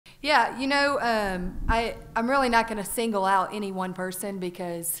Yeah, I'm really not going to single out any one person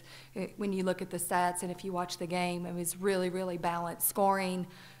because when you look at the stats and if you watch the game, it was really, really balanced scoring,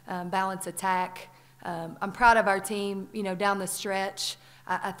 balanced attack. I'm proud of our team, down the stretch.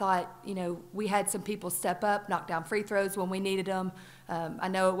 I thought, we had some people step up, knock down free throws when we needed them. I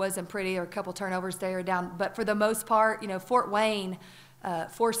know it wasn't pretty or a couple turnovers there or down, but for the most part, Fort Wayne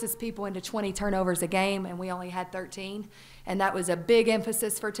forces people into 20 turnovers a game, and we only had 13. And that was a big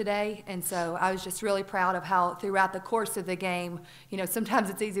emphasis for today. And so I was just really proud of how throughout the course of the game,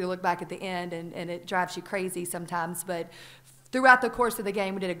 sometimes it's easy to look back at the end and it drives you crazy sometimes, but throughout the course of the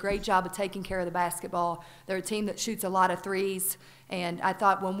game, we did a great job of taking care of the basketball. They're a team that shoots a lot of threes, and I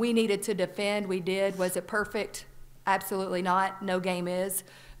thought when we needed to defend, we did. Was it perfect? Absolutely not. No game is.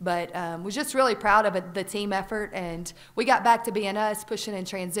 But was just really proud of it, the team effort, and we got back to being us, pushing in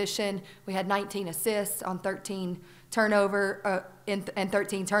transition. We had 19 assists on 13 and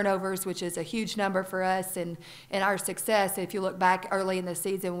 13 turnovers, which is a huge number for us and our success. If you look back early in the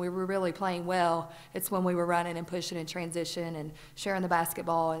season, we were really playing well. It's when we were running and pushing in transition and sharing the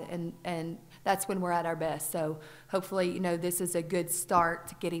basketball, and that's when we're at our best. So hopefully, this is a good start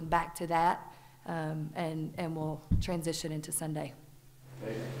to getting back to that, and we'll transition into Sunday.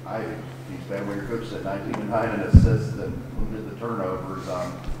 Okay. He's been where your coach said 19 and 9 and assists and limited the turnovers.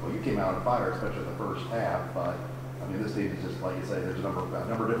 Well, you came out on fire, especially the first half. But this team is just like you say. There's a number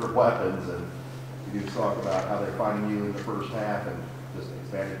of different weapons, and you just talk about how they're finding you in the first half and just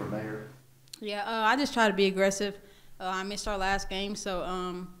expanding from there. Yeah, I just try to be aggressive. I missed our last game, so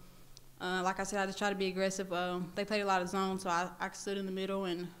like I said, I just try to be aggressive. They played a lot of zone, so I stood in the middle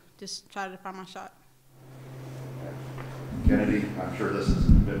and just tried to find my shot. Kennedy, I'm sure this has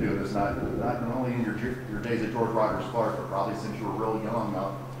been doing this not only in your days at George Rogers Clark, but probably since you were real young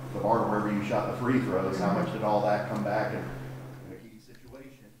out the bar wherever you shot the free throws. How much did all that come back in a key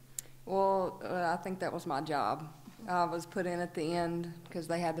situation? Well, I think that was my job. I was put in at the end because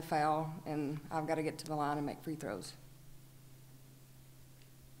they had the foul, and I've got to get to the line and make free throws.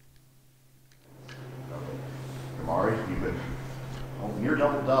 Kamari, you've been near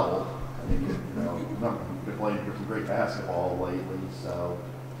double-double. You've been playing some great basketball lately. So,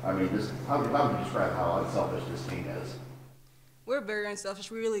 just how would you describe how unselfish this team is? We're very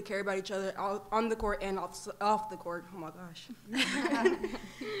unselfish. We really care about each other on the court and off the court. Oh, my gosh.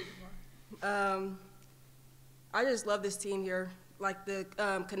 I just love this team here, like the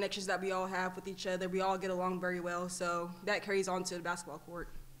connections that we all have with each other. We all get along very well, so that carries on to the basketball court.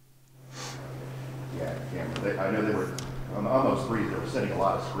 Yeah, I know they were on those threes. They were setting a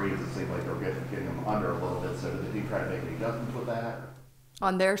lot of screens. It seemed like they were getting them under a little bit. So did the team try to make any adjustments with that?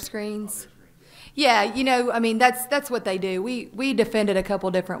 On their screens? Yeah, that's what they do. We defended a couple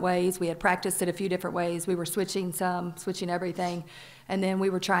different ways. We had practiced it a few different ways. We were switching everything, and then we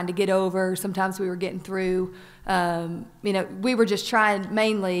were trying to get over. Sometimes we were getting through. We were just trying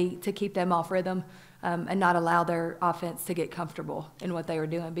mainly to keep them off rhythm. And not allow their offense to get comfortable in what they were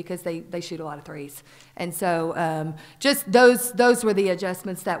doing because they shoot a lot of threes. And so just those were the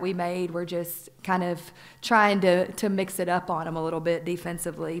adjustments that we made. We're just kind of trying to mix it up on them a little bit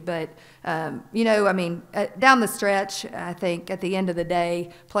defensively. But, down the stretch, I think at the end of the day,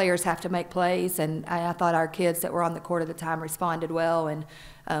 players have to make plays. And I thought our kids that were on the court at the time responded well. And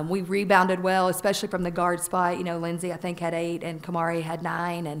we rebounded well, especially from the guard spot. Lindsay, I think, had 8, and Kamari had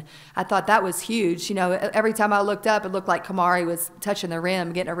 9. And I thought that was huge. Every time I looked up, it looked like Kamari was touching the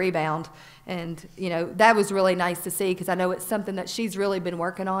rim, getting a rebound. And, that was really nice to see because I know it's something that she's really been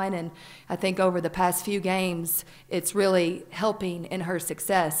working on. And I think over the past few games, it's really helping in her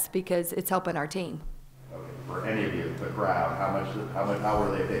success because it's helping our team. Okay. For any of you, the crowd, how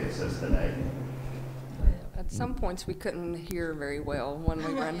were they big assists today? At some points, we couldn't hear very well when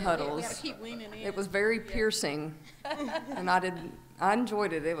we ran huddles. We had to keep leaning in. It was very piercing, and I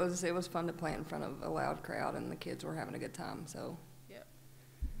enjoyed it. It was fun to play in front of a loud crowd, and the kids were having a good time. So, yep.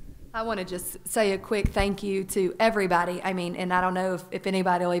 I want to just say a quick thank you to everybody. And I don't know if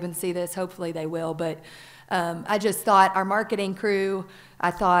anybody will even see this. Hopefully they will, but I just thought our marketing crew, I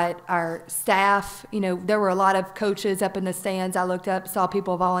thought our staff, there were a lot of coaches up in the stands. I looked up, saw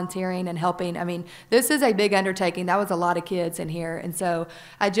people volunteering and helping. This is a big undertaking. That was a lot of kids in here. And so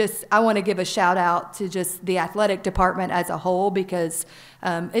I want to give a shout out to just the athletic department as a whole because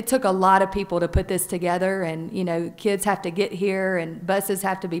it took a lot of people to put this together. And, kids have to get here and buses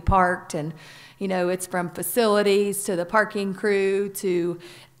have to be parked. And, it's from facilities to the parking crew to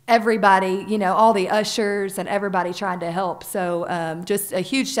everybody, you know, all the ushers and everybody trying to help. So just a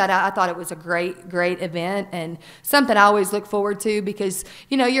huge shout out. I thought it was a great event and something I always look forward to because,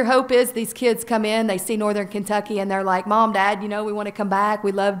 you know, your hope is these kids come in, they see Northern Kentucky and they're like, Mom, Dad, you know, we want to come back.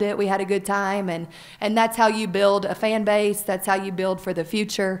 We loved it. We had a good time. And that's how you build a fan base. That's how you build for the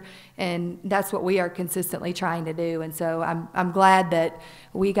future. And that's what we are consistently trying to do. And so I'm glad that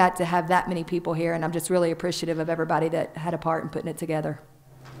we got to have that many people here. And I'm just really appreciative of everybody that had a part in putting it together.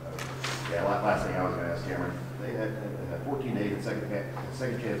 Yeah, last thing I was going to ask Cameron, they had 14-8 and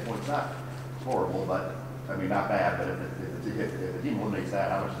second chance points. Not horrible, but I mean not bad. But if the team eliminates that,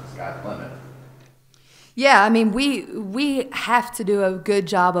 how much is the sky's the limit? Yeah, I mean we have to do a good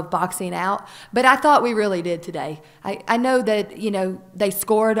job of boxing out, but I thought we really did today. I know that, you know, they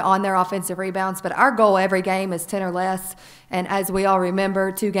scored on their offensive rebounds, but our goal every game is 10 or less. And as we all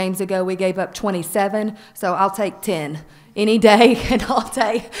remember, 2 games ago we gave up 27, so I'll take 10 any day, and I'll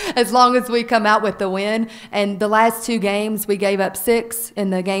take as long as we come out with the win. And the last 2 games we gave up 6 in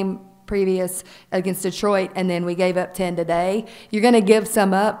the game previous against Detroit, and then we gave up 10 today. You're going to give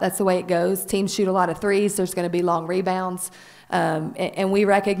some up. That's the way it goes. Teams shoot a lot of threes. There's going to be long rebounds, and we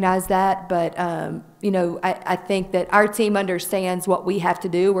recognize that. But, you know, I think that our team understands what we have to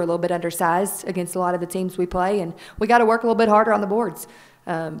do. We're a little bit undersized against a lot of the teams we play, and we got to work a little bit harder on the boards.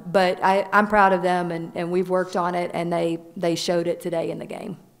 But I'm proud of them, and we've worked on it, and they showed it today in the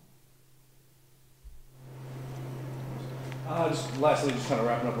game. Just lastly, just kind of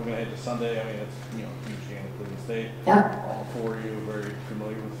wrapping up, we're going to head to Sunday. I mean, it's, you know, a huge game with Cleveland State. Yeah. All 4 of you are very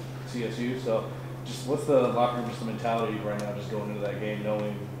familiar with CSU. So just what's the locker room, just the mentality right now, just going into that game,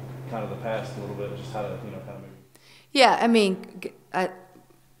 knowing kind of the past a little bit, just how to, you know, kind of maybe. Yeah, I mean,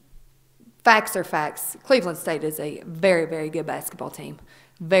 facts are facts. Cleveland State is a very good basketball team.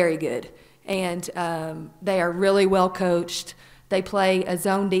 Very good. And they are really well coached. They play a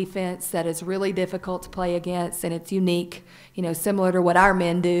zone defense that is really difficult to play against, and it's unique, you know, similar to what our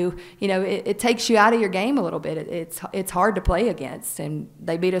men do. You know, it takes you out of your game a little bit. It's hard to play against, and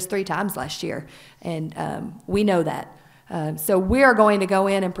they beat us 3 times last year, and we know that. So we are going to go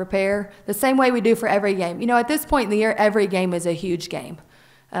in and prepare the same way we do for every game. You know, at this point in the year, every game is a huge game.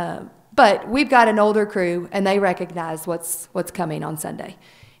 But we've got an older crew, and they recognize what's coming on Sunday.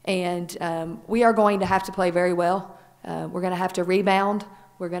 And we are going to have to play very well. We're going to have to rebound.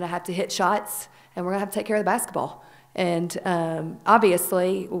 We're going to have to hit shots, and we're going to have to take care of the basketball. And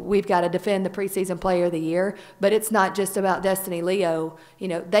obviously, we've got to defend the preseason player of the year, but it's not just about Destiny Leo. You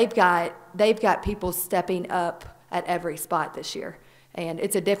know, they've got people stepping up at every spot this year. And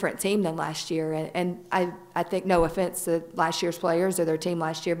it's a different team than last year. And I think, no offense to last year's players or their team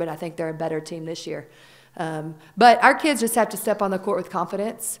last year, but I think they're a better team this year. But our kids just have to step on the court with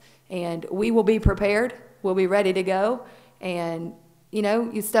confidence, and we will be prepared. We'll be ready to go. And, you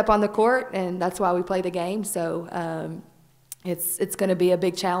know, you step on the court, and that's why we play the game. So it's going to be a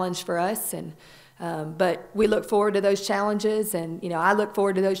big challenge for us. And but we look forward to those challenges, and, you know, I look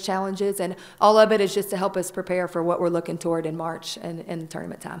forward to those challenges. And all of it is just to help us prepare for what we're looking toward in March and in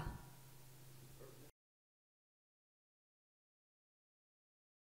tournament time.